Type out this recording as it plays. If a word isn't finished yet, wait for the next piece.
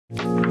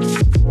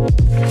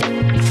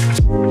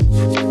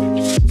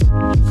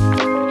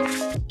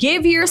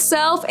Give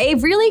yourself a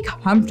really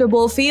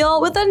comfortable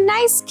feel with a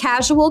nice,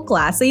 casual,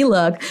 classy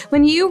look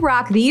when you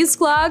rock these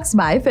clogs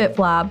by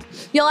FitFlop.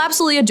 You'll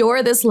absolutely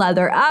adore this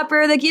leather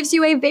upper that gives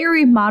you a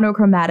very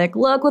monochromatic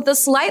look with a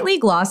slightly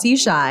glossy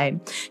shine.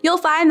 You'll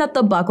find that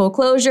the buckle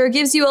closure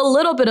gives you a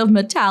little bit of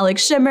metallic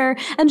shimmer,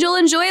 and you'll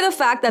enjoy the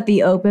fact that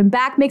the open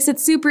back makes it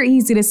super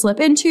easy to slip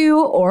into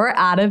or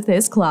out of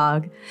this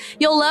clog.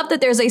 You'll love that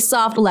there's a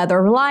soft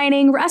leather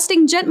lining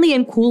resting gently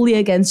and coolly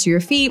against your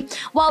feet,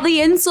 while the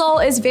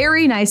insole is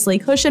very nicely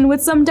cushioned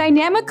with some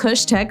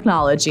Dynamicush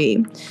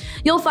technology.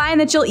 You'll find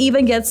that you'll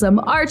even get some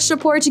arch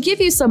support to give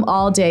you some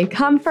all-day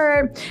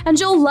comfort, and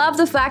you'll love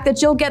the fact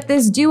that you'll get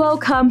this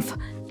DUOCOMFF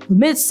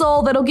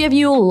midsole that'll give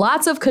you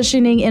lots of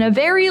cushioning in a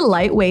very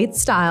lightweight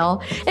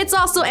style. It's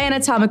also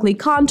anatomically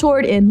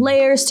contoured in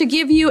layers to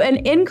give you an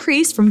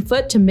increase from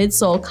foot to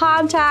midsole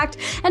contact,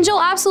 and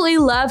you'll absolutely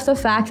love the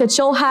fact that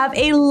you'll have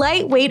a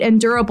lightweight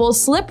and durable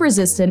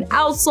slip-resistant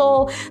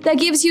outsole that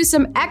gives you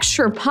some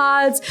extra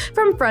pods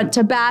from front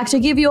to back to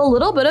give you a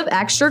little bit of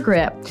extra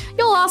grip.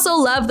 You'll also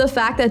love the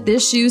fact that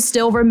this shoe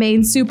still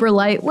remains super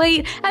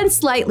lightweight and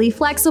slightly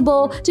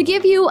flexible to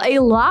give you a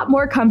lot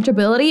more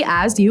comfortability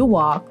as you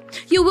walk.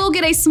 You will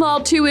get a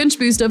small 2-inch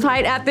boost of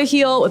height at the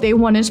heel with a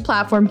 1-inch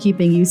platform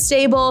keeping you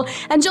stable,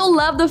 and you'll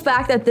love the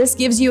fact that this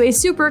gives you a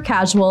super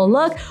casual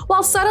look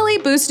while subtly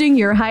boosting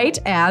your height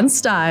and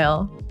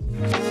style.